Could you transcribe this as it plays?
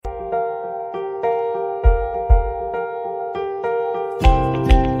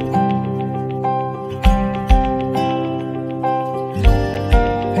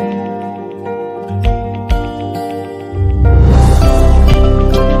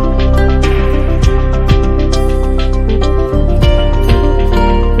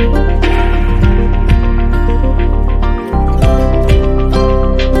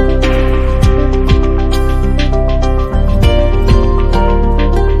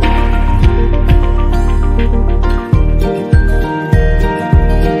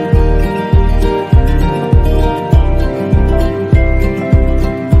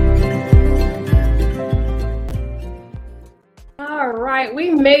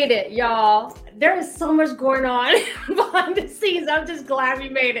made it, y'all. There is so much going on behind the scenes. I'm just glad we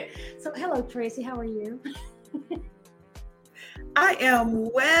made it. So hello, Tracy. How are you? I am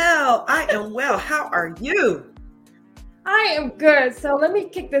well. How are you? I am good. So let me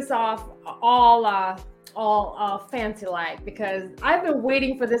kick this off all fancy like, because I've been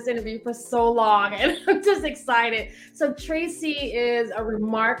waiting for this interview for so long and I'm just excited. So Tracy is a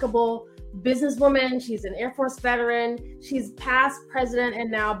remarkable businesswoman. She's an Air Force veteran. She's past president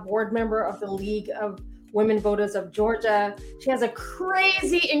and now board member of the League of Women Voters of Georgia. She has a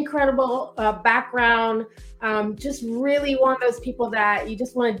crazy, incredible background. Just really one of those people that you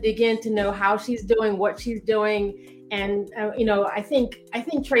just want to dig in to know how she's doing, what she's doing. And, I think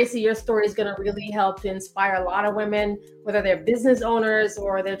Tracy, your story is going to really help to inspire a lot of women, whether they're business owners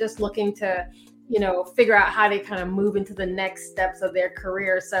or they're just looking to, figure out how to kind of move into the next steps of their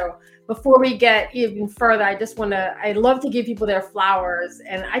career. So before we get even further, I love to give people their flowers.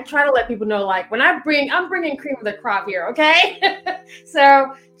 And I try to let people know, like, when I'm bringing cream of the crop here. Okay.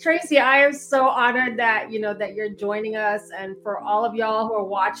 So Tracy, I am so honored that, that you're joining us. And for all of y'all who are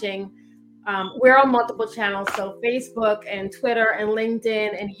watching, we're on multiple channels, so Facebook and Twitter and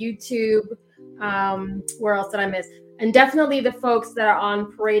LinkedIn and YouTube. Where else did I miss? And definitely the folks that are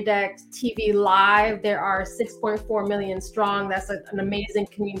on Parade Deck TV Live. There are 6.4 million strong. That's an amazing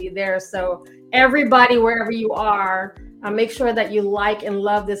community there. So everybody, wherever you are, make sure that you like and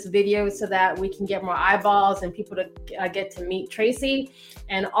love this video so that we can get more eyeballs and people to get to meet Tracy.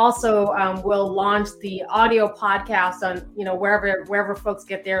 And also we'll launch the audio podcast on, wherever folks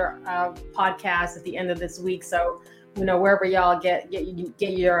get their podcast at the end of this week. So, wherever y'all get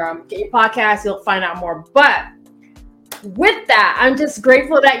your podcast, you'll find out more. But with that, I'm just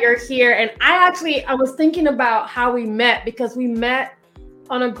grateful that you're here. And I was thinking about how we met, because we met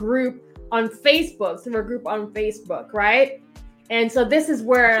on a group on Facebook. So we're a group on Facebook, right? And so this is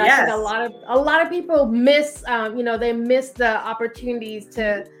where I think a lot of people miss, they miss the opportunities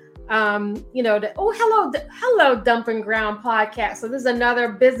to, hello, Dump and Ground podcast. So this is another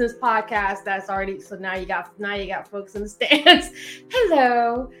business podcast that's already. So now you got folks in the stands.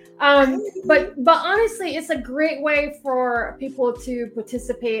 Hello. But honestly, it's a great way for people to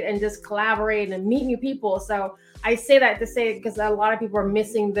participate and just collaborate and meet new people. So I say that to say, because a lot of people are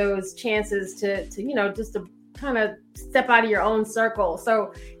missing those chances to just to kind of step out of your own circle.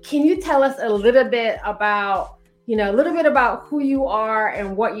 So can you tell us a little bit about who you are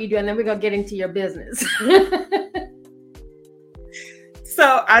and what you do, and then we're gonna get into your business.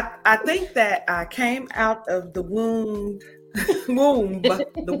 So I think that I came out of the womb,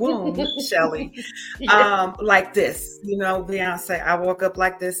 Shelly, like this. Beyonce, I woke up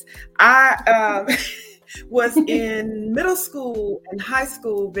like this. I was in middle school and high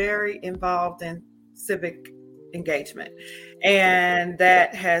school very involved in civic engagement, and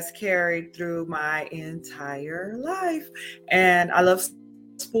that has carried through my entire life. And I love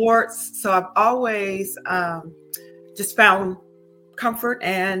sports, so I've always just found comfort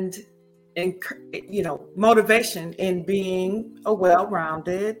and motivation in being a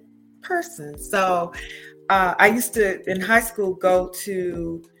well-rounded person. So I used to, in high school, go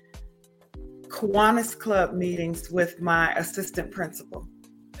to Kiwanis Club meetings with my assistant principal.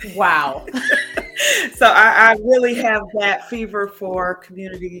 Wow. So I really have that fever for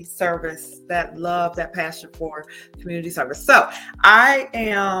community service, that love, that passion for community service. So I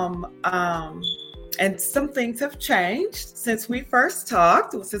am, and some things have changed since we first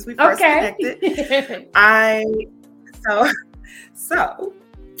talked, since we first connected. So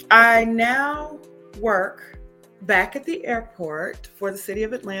I now work back at the airport for the City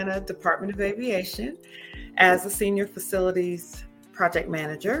of Atlanta Department of Aviation as a senior facilities project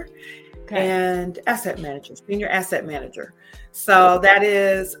manager and senior asset manager. So that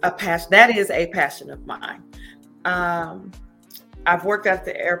is a passion. That is a passion of mine. I've worked at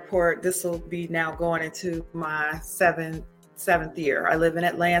the airport. This will be now going into my seventh year. I live in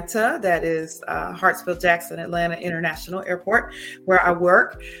Atlanta. That is Hartsfield-Jackson Atlanta International Airport, where I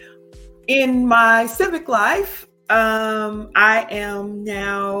work. In my civic life, I am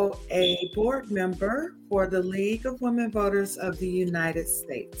now a board member for the League of Women Voters of the United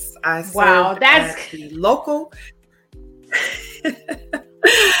States. I served at the local.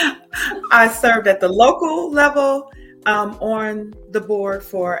 I served at the local level on the board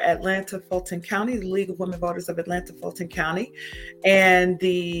for Atlanta Fulton County, the League of Women Voters of Atlanta Fulton County. And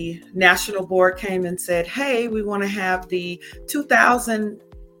the national board came and said, hey, we want to have the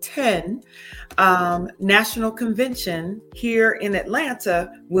 2010 national convention here in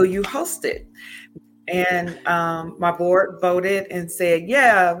Atlanta. Will you host it? And my board voted and said,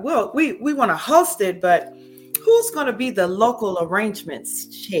 yeah, well, we want to host it, but who's going to be the local arrangements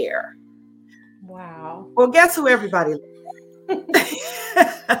chair? Wow. Well, guess who everybody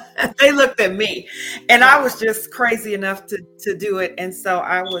they looked at me, and I was just crazy enough to do it. And so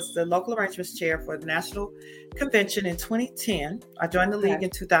I was the local arrangements chair for the national convention in 2010. I joined the league in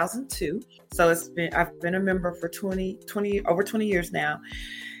 2002. So I've been a member for over 20 years now.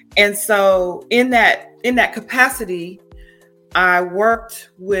 And so in that capacity, I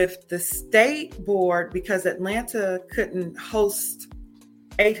worked with the state board because Atlanta couldn't host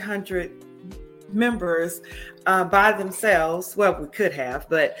 800 members by themselves. Well, we could have,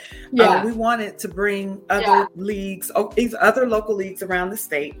 but we wanted to bring other leagues, other local leagues around the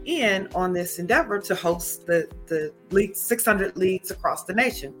state in on this endeavor to host the league, 600 leagues across the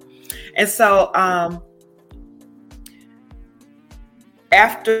nation. And so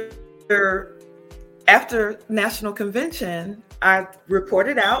after national convention, I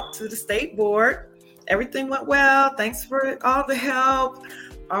reported out to the state board. Everything went well. Thanks for all the help.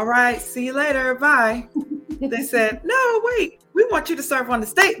 All right, see you later. Bye. They said, no, wait, we want you to serve on the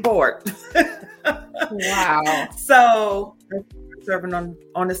state board. Wow. So I was serving on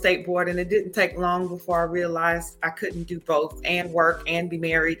the state board, and it didn't take long before I realized I couldn't do both and work and be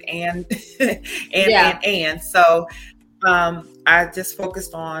married and. So I just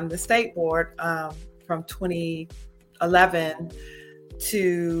focused on the state board from 2011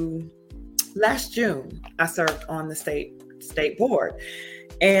 to last June. I served on the state board.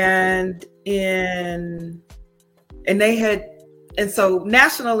 And so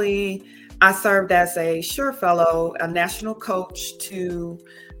nationally, I served as a SURE fellow, a national coach to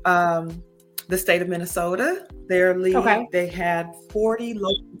the state of Minnesota. Their league, they had 40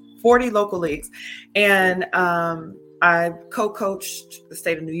 local leagues, and I co-coached the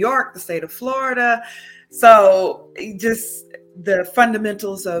state of New York, the state of Florida. So just the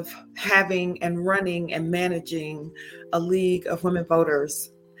fundamentals of having and running and managing a league of women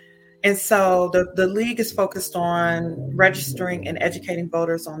voters. And so the league is focused on registering and educating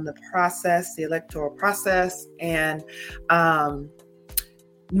voters on the process, the electoral process, and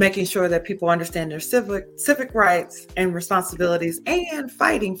making sure that people understand their civic rights and responsibilities, and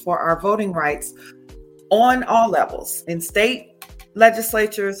fighting for our voting rights on all levels, in state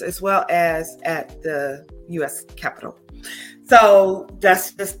legislatures as well as at the U.S. Capitol. So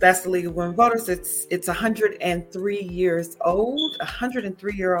that's the League of Women Voters. It's 103 years old,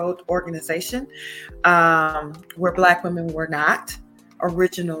 103-year-old organization where Black women were not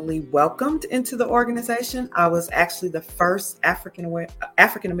originally welcomed into the organization. I was actually the first African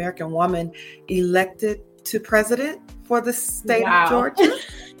American woman elected to president for the state of Georgia.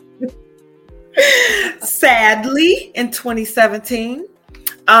 Sadly, in 2017,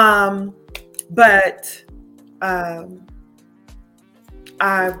 but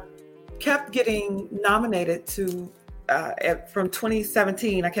I kept getting nominated to, from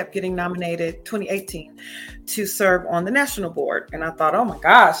 2017, I kept getting nominated 2018 to serve on the national board. And I thought, oh my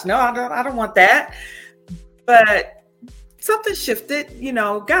gosh, no, I don't want that. But something shifted. You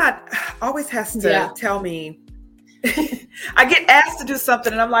know, God always has to tell me. I get asked to do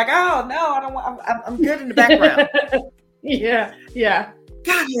something and I'm like, oh no, I don't want, I'm good in the background. Yeah.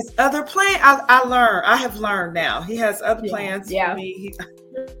 God has other plans. I have learned now. He has other plans for me.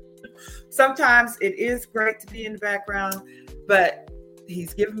 Sometimes it is great to be in the background, but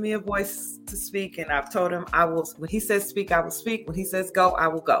he's given me a voice to speak, and I've told him I will. When he says speak, I will speak. When he says go, I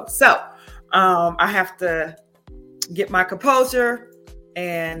will go. So I have to get my composure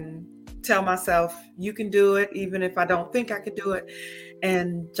and tell myself, you can do it, even if I don't think I could do it,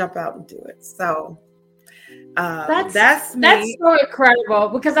 and jump out and do it. So that's me. That's so incredible,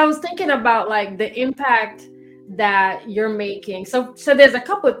 because I was thinking about like the impact that you're making. So there's a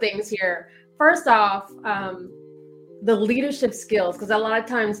couple of things here. First off, the leadership skills, because a lot of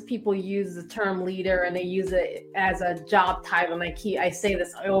times people use the term leader and they use it as a job title. And I say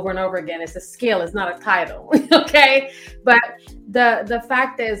this over and over again. It's a skill. It's not a title. Okay. But the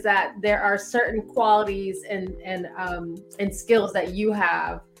fact is that there are certain qualities and skills that you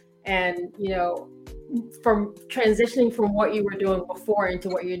have, and, you know, from transitioning from what you were doing before into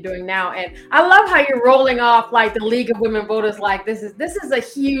what you're doing now. And I love how you're rolling off like the League of Women Voters, like this is a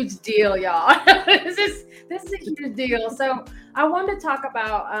huge deal, y'all. this is a huge deal. So I want to talk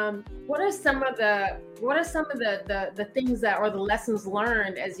about what are some of the things that, or the lessons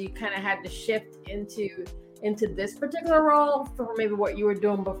learned as you kind of had to shift into this particular role from maybe what you were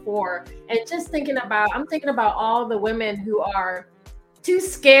doing before. And just I'm thinking about all the women who are too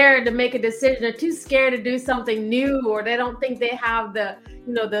scared to make a decision, or too scared to do something new, or they don't think they have the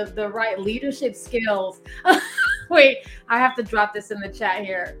right leadership skills. Wait, I have to drop this in the chat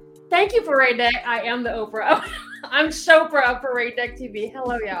here. Thank you, Parade Deck. I am the Oprah. I'm Chopra of Parade Deck TV.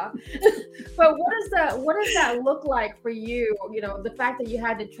 Hello, y'all. But what does that look like for you? You know, the fact that you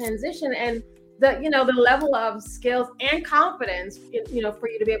had to transition and the level of skills and confidence, you know, for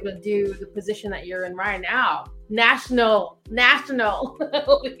you to be able to do the position that you're in right now, national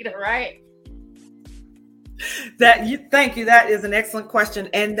leader, right? Thank you. That is an excellent question,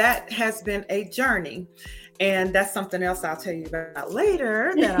 and that has been a journey, and that's something else I'll tell you about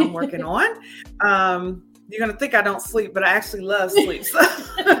later that I'm working on. You're gonna think I don't sleep, but I actually love sleep. So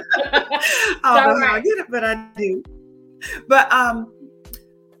I don't know how I get it, but I do. But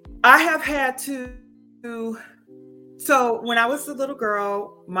I have had to. So when I was a little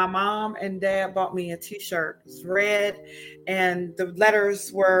girl, my mom and dad bought me a T-shirt. It was red, and the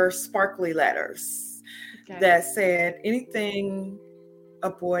letters were sparkly letters that said, "Anything a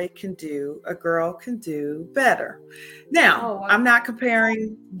boy can do, a girl can do better." Now, I'm not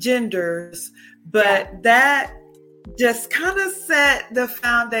comparing genders, but that just kind of set the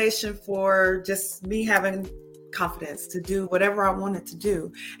foundation for just me having confidence to do whatever I wanted to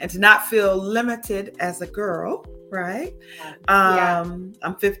do and to not feel limited as a girl, right? I'm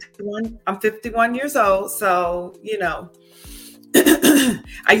 51 years old, so you know,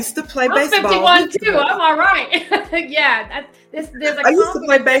 I used to play baseball. I'm 51 too. I'm all right. Yeah, I used to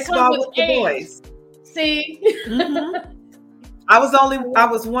play baseball with the boys. See, I was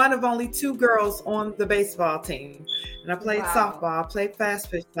one of only two girls on the baseball team, and I played softball. I played fast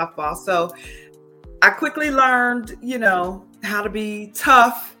pitch softball, so I quickly learned, you know, how to be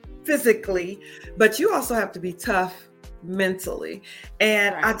tough physically, but you also have to be tough mentally.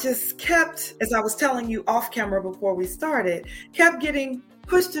 And I just kept, as I was telling you off camera before we started, kept getting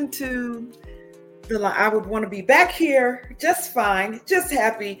pushed into the line. I would want to be back here, just fine, just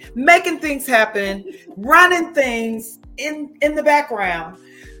happy, making things happen, running things in the background,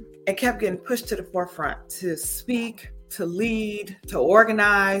 and kept getting pushed to the forefront to speak, to lead, to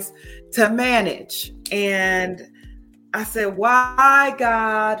organize, to manage. And I said, why,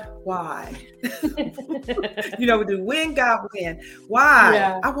 God, why? You know, we do win, God, win. Why?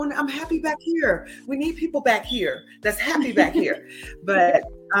 Yeah. I'm happy back here. We need people back here that's happy back here. But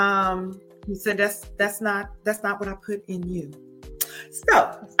he said, that's not what I put in you.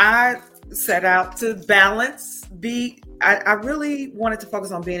 So I set out to balance, I really wanted to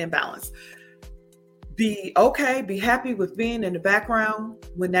focus on being in balance. Be okay, be happy with being in the background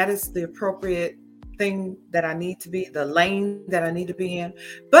when that is the appropriate thing that I need to be, the lane that I need to be in,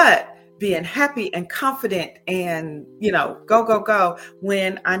 but being happy and confident and, you know, go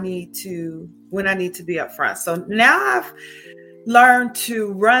when I need to be up front. So now I've learned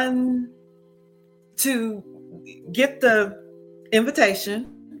to get the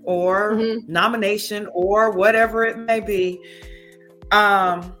invitation or nomination or whatever it may be.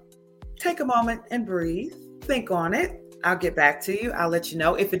 Take a moment and breathe, think on it. I'll get back to you. I'll let you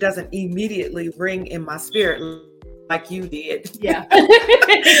know if it doesn't immediately ring in my spirit like you did. Yeah.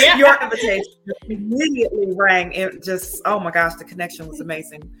 Your invitation immediately rang. It just, oh my gosh, the connection was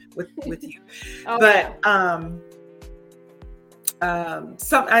amazing with you. I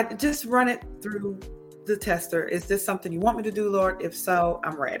just run it through the tester. Is this something you want me to do, Lord? If so,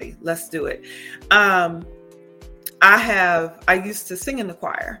 I'm ready. Let's do it. I used to sing in the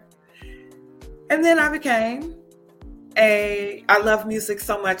choir. And then I love music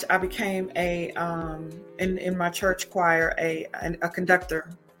so much. I became in my church choir, a conductor,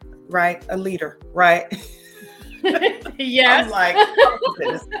 right? A leader, right? Yes. I'm like,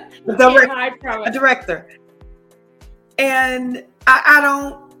 a director. And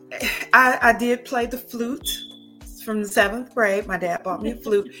I did play the flute from the 7th grade. My dad bought me a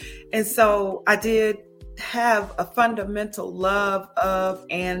flute. And so I did have a fundamental love of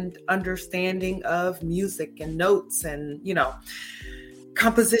and understanding of music and notes and, you know,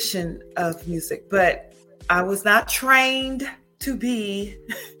 composition of music. But I was not trained to be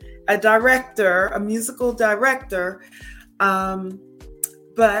a director, a musical director.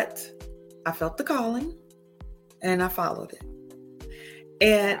 But I felt the calling and I followed it.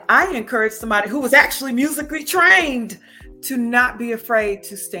 And I encouraged somebody who was actually musically trained to not be afraid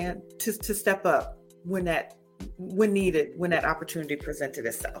to step up when needed, when that opportunity presented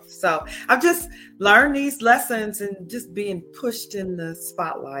itself. So I've just learned these lessons and just being pushed in the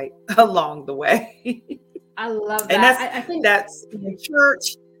spotlight along the way. I love that. And I think that's in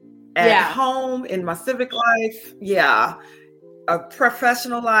church, at home, in my civic life. Yeah. A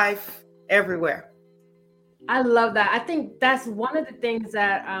professional life, everywhere. I love that. I think that's one of the things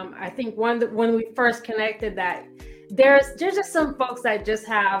that I think when we first connected, that there's just some folks that just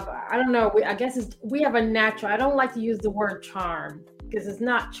have, I don't know, I guess we have a natural, I don't like to use the word charm, because it's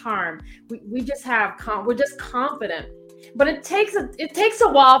not charm. We just have we're just confident. But it takes a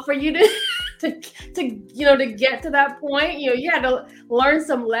while for you to get to that point. You had to learn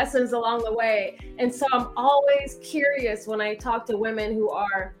some lessons along the way. And so I'm always curious when I talk to women who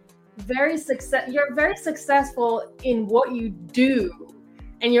are you're very successful in what you do.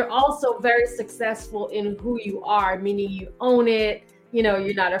 And you're also very successful in who you are, meaning you own it.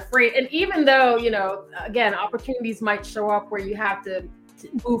 You're not afraid. And even though, again, opportunities might show up where you have to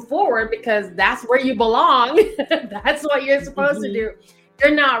move forward because that's where you belong. That's what you're supposed to do.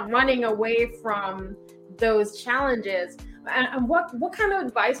 You're not running away from those challenges. And what kind of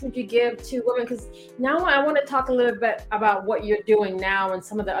advice would you give to women? Because now I want to talk a little bit about what you're doing now and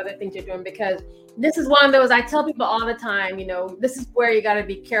some of the other things you're doing, because this is one of those, I tell people all the time, this is where you got to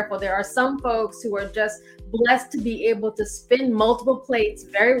be careful. There are some folks who are just blessed to be able to spin multiple plates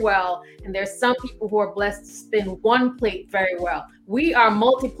very well. And there's some people who are blessed to spin one plate very well. We are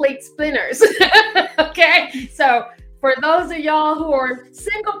multi-plate spinners. Okay. So for those of y'all who are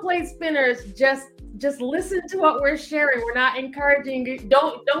single plate spinners, just listen to what we're sharing. We're not encouraging you.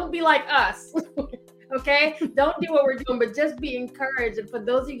 Don't be like us. Okay? Don't do what we're doing, but just be encouraged. And for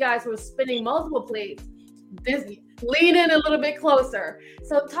those of you guys who are spinning multiple plates, lean in a little bit closer.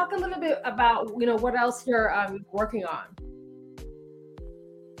 So talk a little bit about, what else you're working on.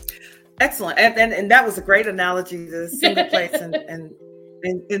 Excellent. And that was a great analogy, the single plates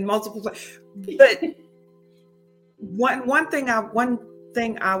and multiple plates. But one thing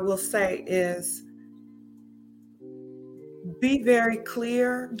I will say is get very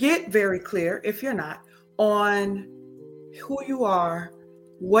clear, if you're not, on who you are,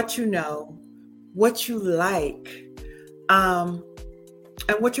 what you know, what you like, and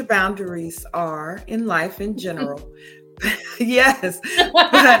what your boundaries are in life in general. Yes.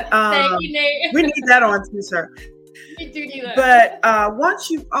 But Thank you, Nate. we need that on t-shirt. We do need that. But once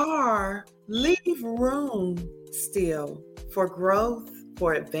you are, leave room still for growth,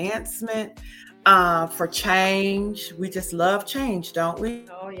 for advancement, for change. We just love change, don't we?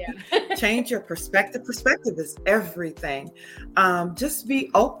 Oh, yeah. Change your perspective. Perspective is everything. Just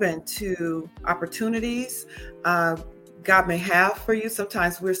be open to opportunities God may have for you.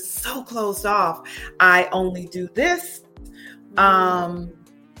 Sometimes we're so closed off. I only do this. And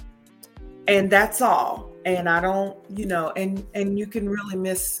that's all. And I don't, and you can really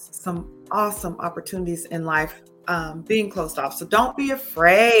miss some awesome opportunities in life being closed off. So don't be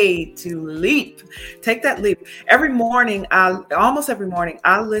afraid to leap. Take that leap. Almost every morning,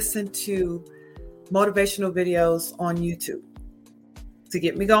 I listen to motivational videos on YouTube to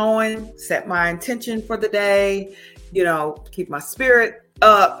get me going, set my intention for the day, keep my spirit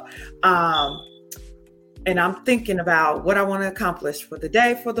up. And I'm thinking about what I want to accomplish for the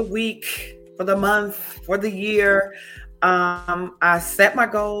day, for the week, for the month, for the year. I set my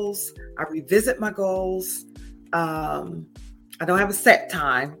goals. I revisit my goals. I don't have a set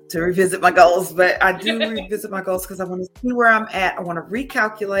time to revisit my goals, but I do revisit my goals because I want to see where I'm at. I want to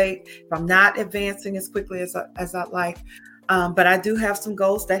recalculate if I'm not advancing as quickly as I'd like. But I do have some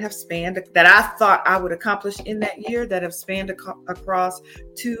goals that have spanned, that I thought I would accomplish in that year, that have spanned across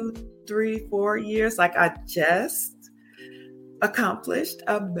 2, 3, 4 years. Like I just accomplished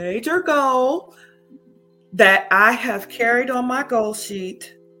a major goal that I have carried on my goal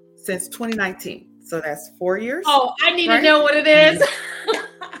sheet since 2019. So that's 4 years. Oh, I need to know what it is.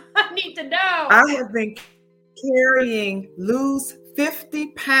 I need to know. I have been carrying lose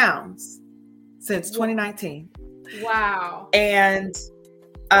 50 pounds since 2019. Wow. And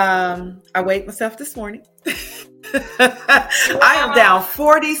I weighed myself this morning. I am down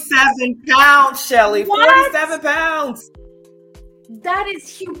 47 pounds, Shelly. What? 47 pounds. That is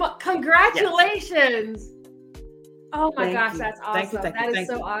huge. Congratulations. Yes. Oh my gosh, that's awesome. That is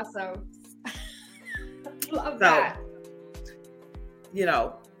so awesome. Love that.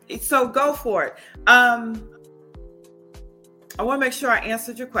 So go for it. I want to make sure I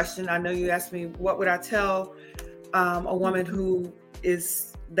answered your question. I know you asked me, what would I tell a woman who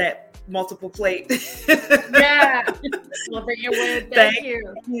is that multiple plate? Yeah. We'll bring you with. Thank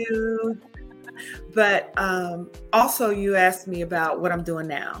you. But also you asked me about what I'm doing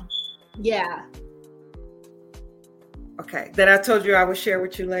now. Yeah. Okay. That I told you I would share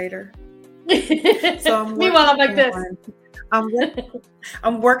with you later. So meanwhile, I'm like this.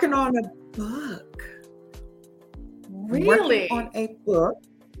 I'm working on a book. Really? On a book.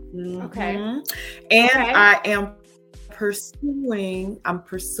 Mm-hmm. Okay. And I am pursuing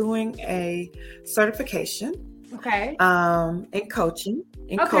a certification. Okay. In coaching.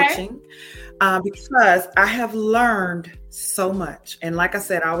 Because I have learned so much. And like I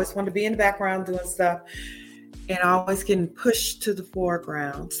said, I always want to be in the background doing stuff. and always getting pushed to the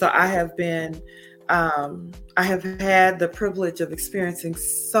foreground. So I have had the privilege of experiencing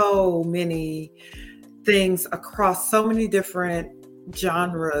so many things across so many different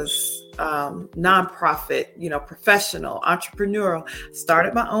genres, nonprofit, professional, entrepreneurial.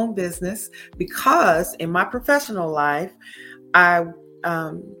 Started my own business because in my professional life, I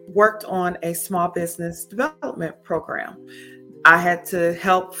worked on a small business development program. I had to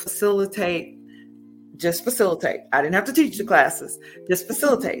help facilitate. I didn't have to teach the classes, just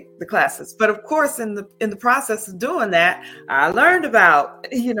facilitate the classes. But of course, in the process of doing that, I learned about,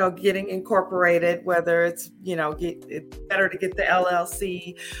 getting incorporated, whether it's, it's better to get the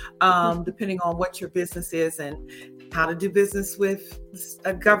LLC, depending on what your business is, and how to do business with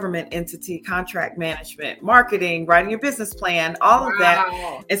a government entity, contract management, marketing, writing your business plan, all of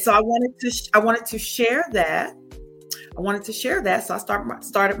that. And so I wanted to share that. So I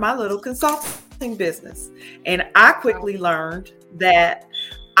started my little consulting business. And I quickly learned that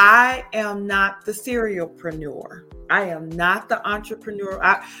I am not the serialpreneur. I am not the entrepreneur.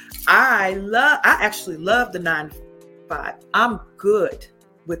 I actually love the 9 to 5. I'm good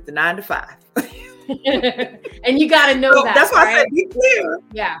with the 9 to 5. And you got to know that. That's why, right? I said be clear.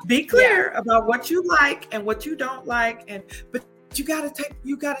 Yeah. Be clear about what you like and what you don't like. But you got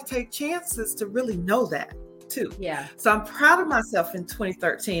to take chances to really know that too. Yeah. So I'm proud of myself. In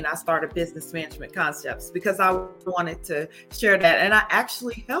 2013, I started Business Management Concepts because I wanted to share that. And I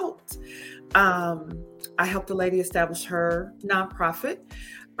actually helped. I helped a lady establish her nonprofit.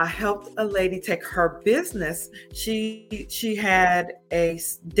 I helped a lady take her business. She had a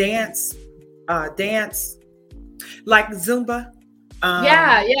dance like Zumba.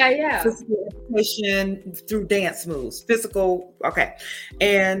 Physical education through dance moves, physical. Okay.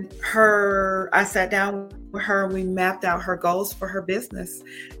 And I sat down with her and we mapped out her goals for her business.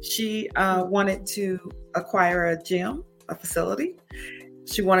 She wanted to acquire a gym, a facility.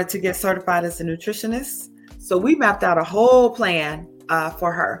 She wanted to get certified as a nutritionist. So we mapped out a whole plan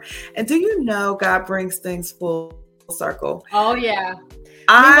for her. And do you know God brings things full circle? Oh, yeah.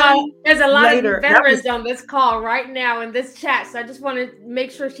 There's a lot of veterans on this call right now in this chat. So I just want to make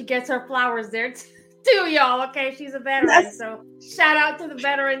sure she gets her flowers there too, y'all. Okay. She's a veteran. Yes. So shout out to the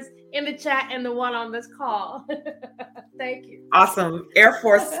veterans in the chat and the one on this call. Thank you. Awesome. Air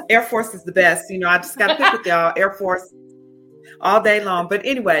Force is the best. I just got to pick with y'all. Air Force all day long. But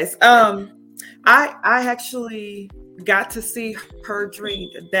anyways, I actually got to see her dream,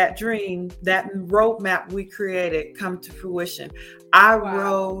 that roadmap we created come to fruition. I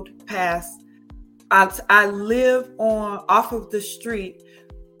rode past, I live off of the street,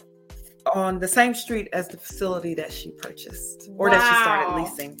 on the same street as the facility that she purchased or that she started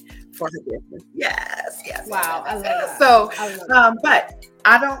leasing for her business. Yes. Wow. I love that. So, but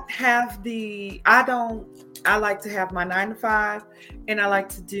I like to have my 9 to 5, and I like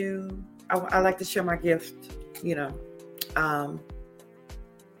to share my gift, in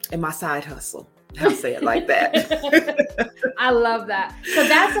my side hustle. I'll say it like that. I love that. So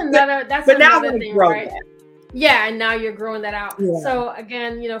that's another thing, right? That. Yeah, and now you're growing that out. Yeah. So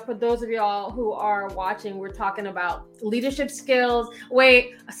again, for those of y'all who are watching, we're talking about leadership skills.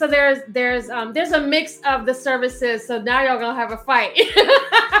 Wait, so there's a mix of the services. So now y'all gonna have a fight.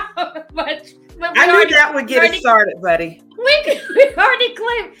 but I knew that would get it started, buddy. We already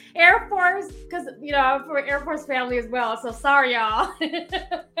claimed Air Force because for Air Force family as well. So sorry, y'all.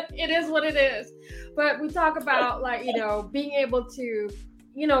 It is what it is. But we talk about being able to,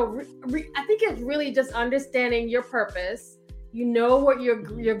 I think it's really just understanding your purpose. What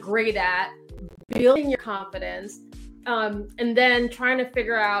you're great at, building your confidence, and then trying to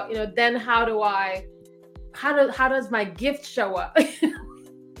figure out, then how does my gift show up?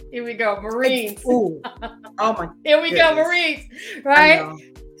 Here we go, Marines. Ooh. Oh my! Here we go, Marines. Right.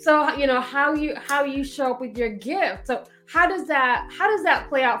 So how you show up with your gift. So how does that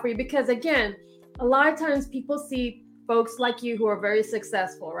play out for you? Because again, a lot of times people see folks like you who are very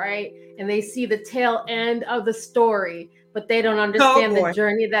successsul, right? And they see the tail end of the story, but they don't understand the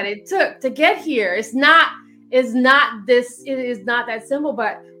journey that it took to get here. It is not that simple.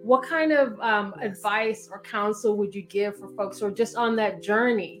 But what kind of advice or counsel would you give for folks who are just on that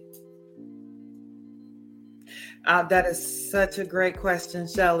journey? That is such a great question,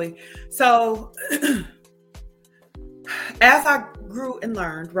 Shelly. So as I grew and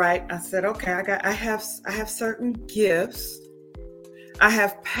learned, right, I said, okay, I have certain gifts. I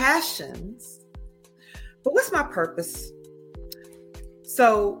have passions, but what's my purpose?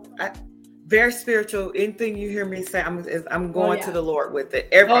 So very spiritual. Anything you hear me say, I'm going to the Lord with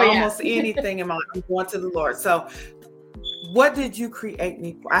it. Almost anything in my life, I'm going to the Lord. So what did you create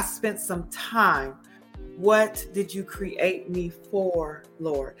me for? I spent some time what did you create me for,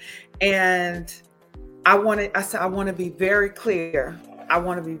 Lord? And I said, I want to be very clear. I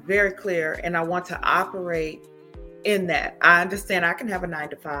want to be very clear, and I want to operate in that. I understand I can have a 9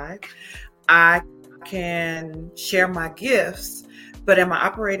 to 5. I can share my gifts, but am I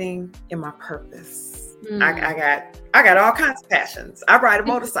operating in my purpose? I got all kinds of passions. I ride a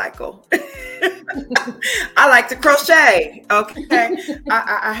motorcycle. I like to crochet. Okay.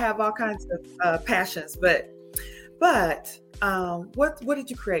 I have all kinds of passions, but what did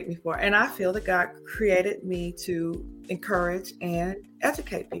you create me for? And I feel that God created me to encourage and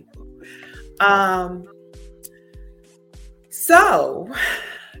educate people. So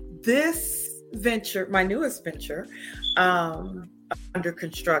this venture, my newest venture, under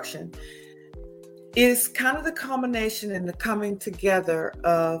construction, is kind of the culmination and the coming together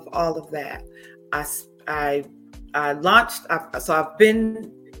of all of that. I launched, so I've been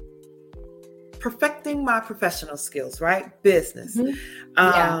perfecting my professional skills, right? Business.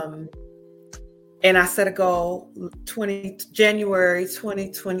 Mm-hmm. And I set a goal January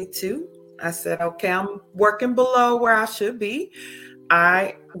 2022. I said, okay, I'm working below where I should be.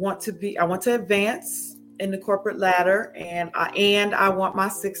 I want to advance in the corporate ladder, and I want my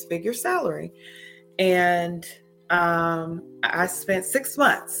 6-figure salary. And I spent 6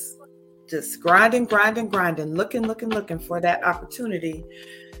 months just grinding, looking for that opportunity.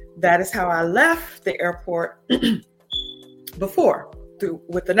 That is how I left the airport before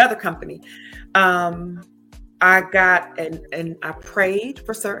with another company. I got and I prayed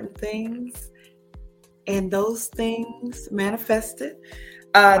for certain things, and those things manifested.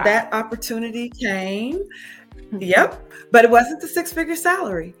 Wow. That opportunity came. Yep. But it wasn't the 6-figure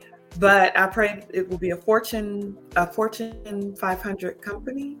salary. But I prayed it will be a Fortune 500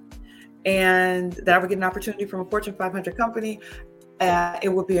 company, and that I would get an opportunity from a Fortune 500 company.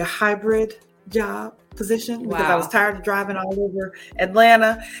 It would be a hybrid job position because I was tired of driving all over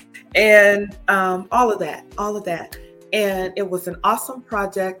Atlanta and all of that. And it was an awesome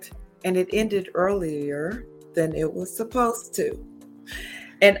project, and it ended earlier than it was supposed to.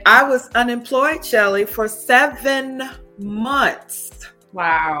 And I was unemployed, Shelley, for 7 months.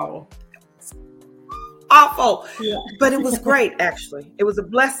 Wow. Awful. Yeah. But it was great, actually. It was a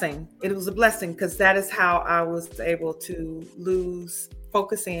blessing. It was a blessing because that is how I was able to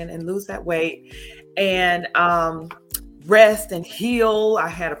focus in and lose that weight and rest and heal. I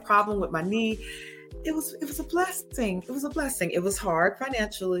had a problem with my knee. It was a blessing. It was a blessing. It was hard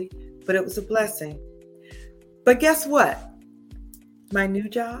financially, but it was a blessing. But guess what? My new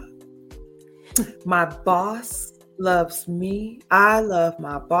job, my boss loves me. I love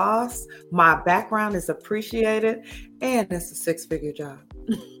my boss. My background is appreciated, and it's a 6-figure job.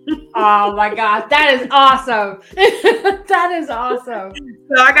 Oh my gosh, that is awesome. That is awesome.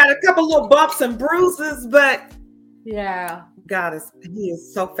 So I got a couple little bumps and bruises, but yeah, He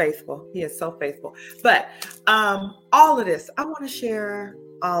is so faithful. He is so faithful. But all of this, I want to share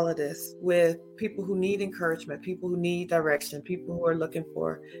all of this with people who need encouragement, people who need direction, people who are looking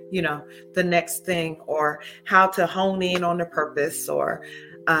for, the next thing, or how to hone in on their purpose, or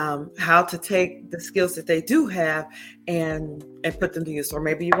how to take the skills that they do have and put them to use. Or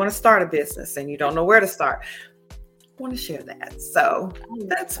maybe you want to start a business and you don't know where to start. I want to share that. So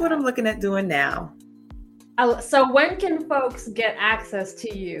that's what I'm looking at doing now. So when can folks get access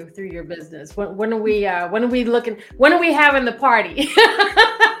to you through your business? When are we looking? When are we having the party?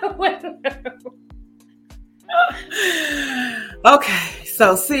 Okay,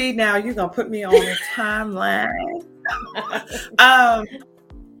 so see, now you're gonna put me on a timeline. I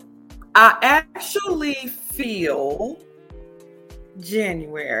actually feel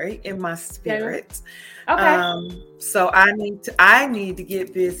January in my spirit. Okay. So I need to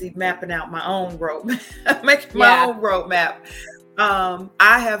get busy mapping out my own roadmap, making my own roadmap.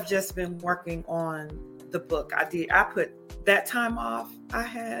 I have just been working on the book. I put that time off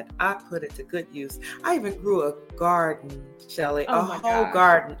I put it to good use. I even grew a garden, Shelley, a whole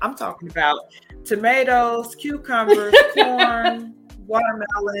garden. I'm talking about tomatoes, cucumbers, corn,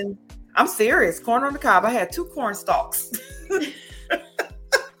 watermelon. I'm serious. Corn on the cob. I had 2 corn stalks.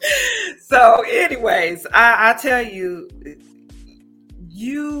 So anyways, I tell you,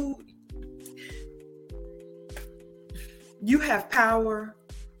 you have power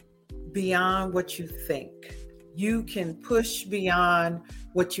beyond what you think. You can push beyond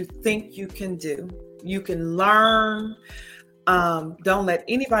what you think you can do. You can learn. Don't let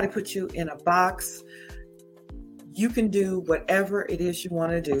anybody put you in a box. You can do whatever it is you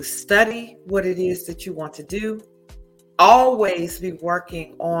want to do. Study what it is that you want to do. Always be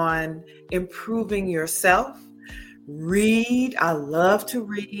working on improving yourself. read. I love to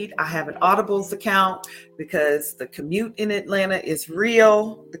read. I have an Audibles account because the commute in Atlanta is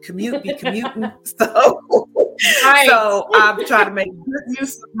real. The commute be commuting. Right. So I'm trying to make good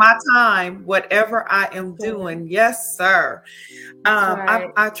use of my time, whatever I am doing. Yes, sir. Right.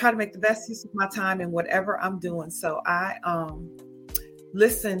 I try to make the best use of my time in whatever I'm doing. So I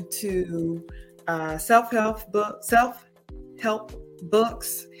listen to self-help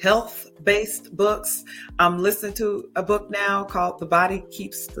books, health-based books. I'm listening to a book now called The Body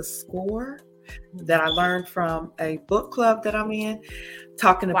Keeps the Score that I learned from a book club that I'm in,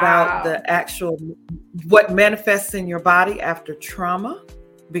 talking about the actual what manifests in your body after trauma,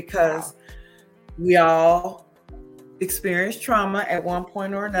 because we all experience trauma at one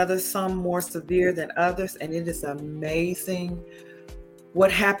point or another, some more severe than others, and it is amazing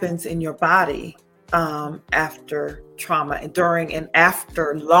what happens in your body after trauma and during and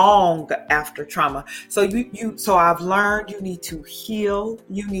after, long after trauma. So so I've learned you need to heal.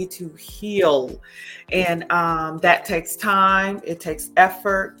 And that takes time. It takes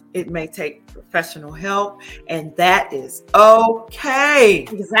effort. It may take professional help, and that is okay.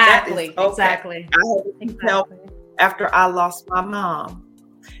 Exactly. Okay. Exactly. I had help after I lost my mom,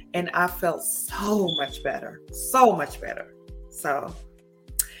 and I felt so much better. So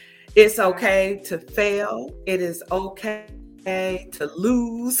it's okay to fail. It is okay to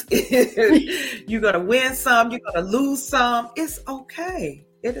lose. You're going to win some. You're going to lose some. It's okay.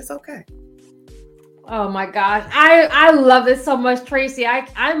 It is okay. Oh my gosh. I love this so much, Tracy.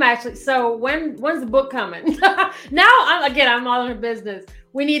 I'm actually, so when's the book coming? Now I'm all in her business.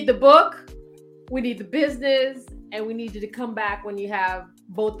 We need the book, we need the business, and we need you to come back when you have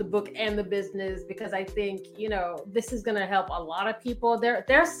both the book and the business, because I think, this is going to help a lot of people.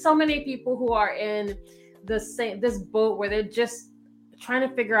 There's so many people who are in this boat where they're just trying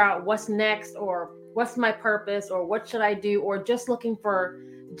to figure out what's next, or what's my purpose, or what should I do, or just looking for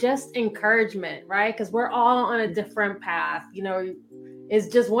just encouragement, right? Because we're all on a different path. It's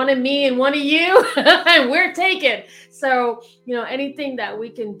just one of me and one of you, and we're taken. So, anything that we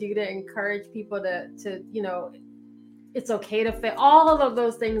can do to encourage people to it's okay to fail. All of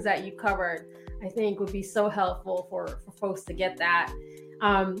those things that you covered, I think would be so helpful for folks to get that.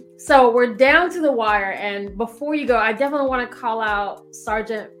 So we're down to the wire. And before you go, I definitely want to call out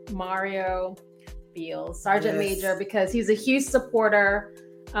Sergeant Mario Beals, Sergeant Major, because he's a huge supporter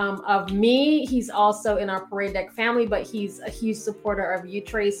of me. He's also in our Parade Deck family, but he's a huge supporter of you,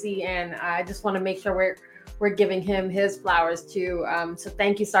 Tracy. And I just want to make sure we're giving him his flowers too. So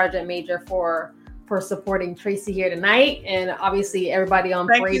thank you, Sergeant Major, for supporting Tracy here tonight, and obviously everybody on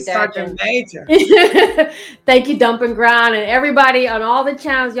Parade Deck. Sergeant Major. Thank you, Dumping Ground, and everybody on all the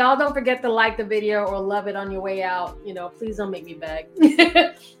channels. Y'all don't forget to like the video or love it on your way out. Please don't make me beg.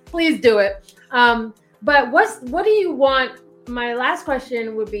 Please do it. But what do you want? My last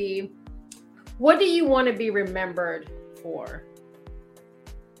question would be, what do you want to be remembered for?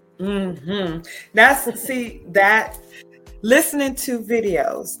 Listening to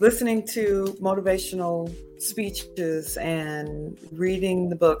videos, listening to motivational speeches, and reading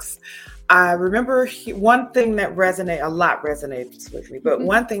the books. I remember one thing that resonated with me, but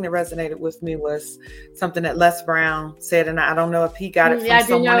one thing that resonated with me was something that Les Brown said, and I don't know if he got it from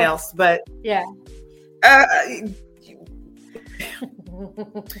someone else, but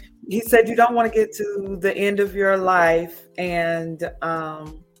he said, you don't want to get to the end of your life and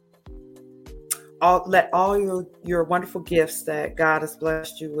let all your wonderful gifts that God has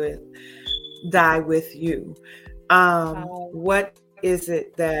blessed you with die with you. What is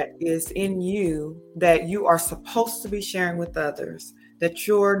it that is in you that you are supposed to be sharing with others that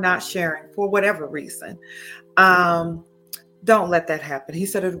you're not sharing for whatever reason? Don't let that happen. He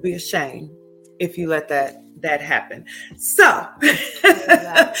said it'll be a shame if you let that happen. So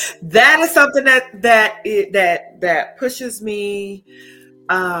that is something that pushes me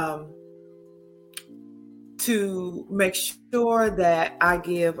to make sure that I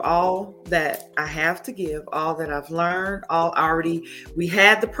give all that I have to give, all that I've learned, we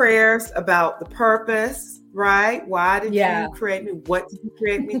had the prayers about the purpose, right? Why did you create me? What did you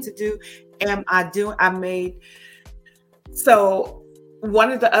create me to do? So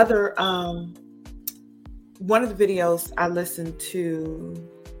one of the videos I listened to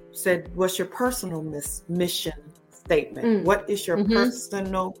said, what's your personal mission statement? What is your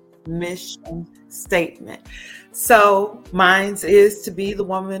personal mission statement? So mine is to be the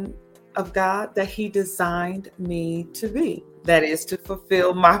woman of God that he designed me to be. That is to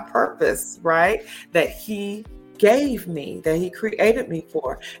fulfill my purpose, right? That he gave me, that he created me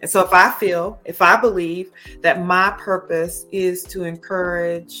for. And so if I believe that my purpose is to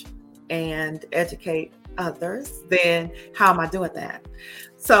encourage and educate others, then how am I doing that?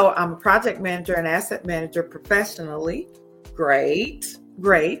 So I'm a project manager and asset manager professionally. Great.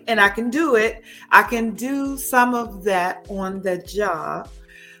 And I can do it. I can do some of that on the job.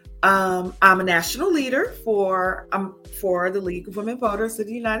 I'm a national leader for the League of Women Voters of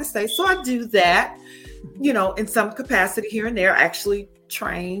the United States. So I do that, in some capacity here and there. I actually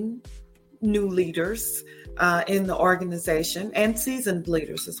train new leaders in the organization and seasoned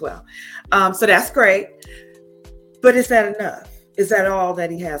leaders as well. So that's great. But is that enough? Is that all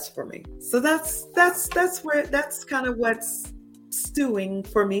that he has for me? So that's kind of what's stewing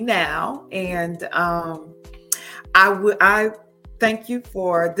for me now. And I thank you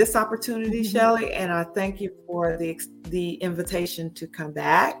for this opportunity, Shelley, and I thank you for the invitation to come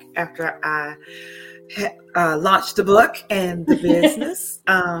back after I launched the book and the business.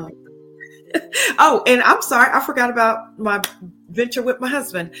 Oh, and I'm sorry, I forgot about my venture with my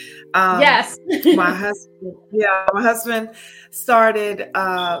husband. Yes. my husband started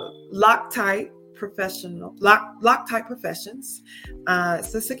Loctite Professions.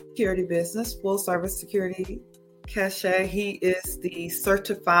 It's a security business, full service security cachet. He is the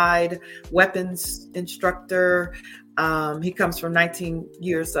certified weapons instructor. He comes from 19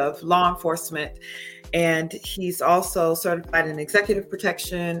 years of law enforcement, and he's also certified in executive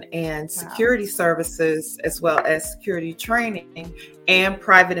protection and security services, as well as security training and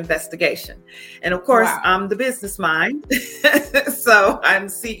private investigation. And of course, I'm the business mind. So I'm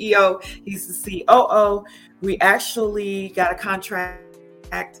CEO. He's the COO. We actually got a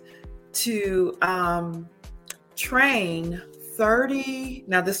contract to train 30.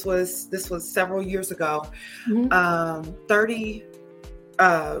 Now this was several years ago. 30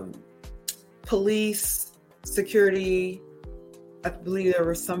 police, security, I believe there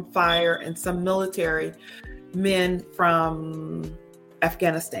was some fire and some military men from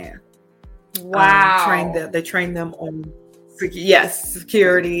Afghanistan. Wow. They trained them on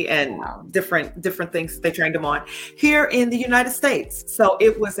security and different things they trained them on here in the United States. So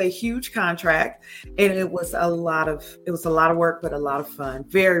it was a huge contract, and it was a lot of work, but a lot of fun,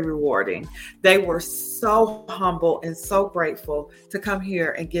 very rewarding. They were so humble and so grateful to come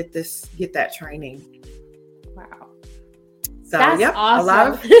here and get that training. Wow. So that's awesome. A lot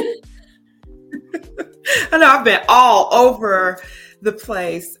of I know I've been all over the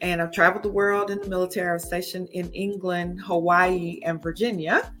place, and I've traveled the world in the military. I was stationed in England, Hawaii, and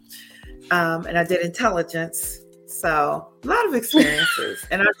Virginia, and I did intelligence. So a lot of experiences,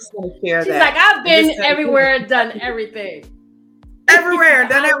 and I just want to share She's that. Like, I've been everywhere, done everything. Everywhere,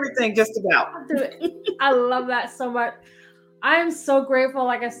 done everything, just about. I love that so much. I'm so grateful,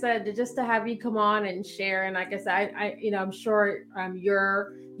 like I said, to have you come on and share. And like I said, I'm sure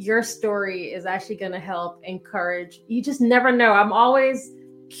your story is actually going to help encourage. You just never know. I'm always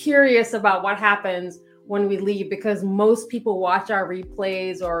curious about what happens when we leave, because most people watch our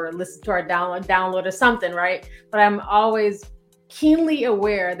replays or listen to our download or something, right? But I'm always keenly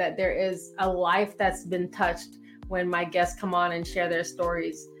aware that there is a life that's been touched when my guests come on and share their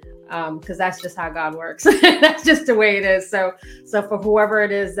stories. Because that's just how God works. That's just the way it is. So for whoever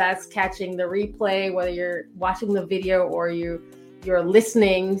it is that's catching the replay, whether you're watching the video or you're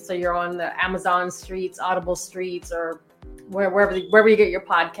listening, so you're on the Amazon streets, Audible streets, or wherever you get your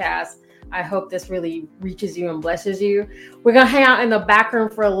podcast, I hope this really reaches you and blesses you. We're gonna hang out in the back room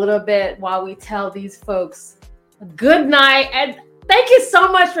for a little bit while we tell these folks good night, and thank you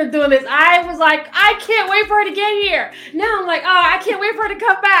so much for doing this. I was like, I can't wait for her to get here. Now I'm like, I can't wait for her to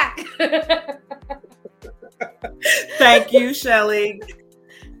come back. Thank you, Shelley.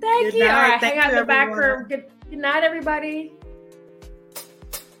 Thank you. All right, hang out in the back room. Good night, everybody.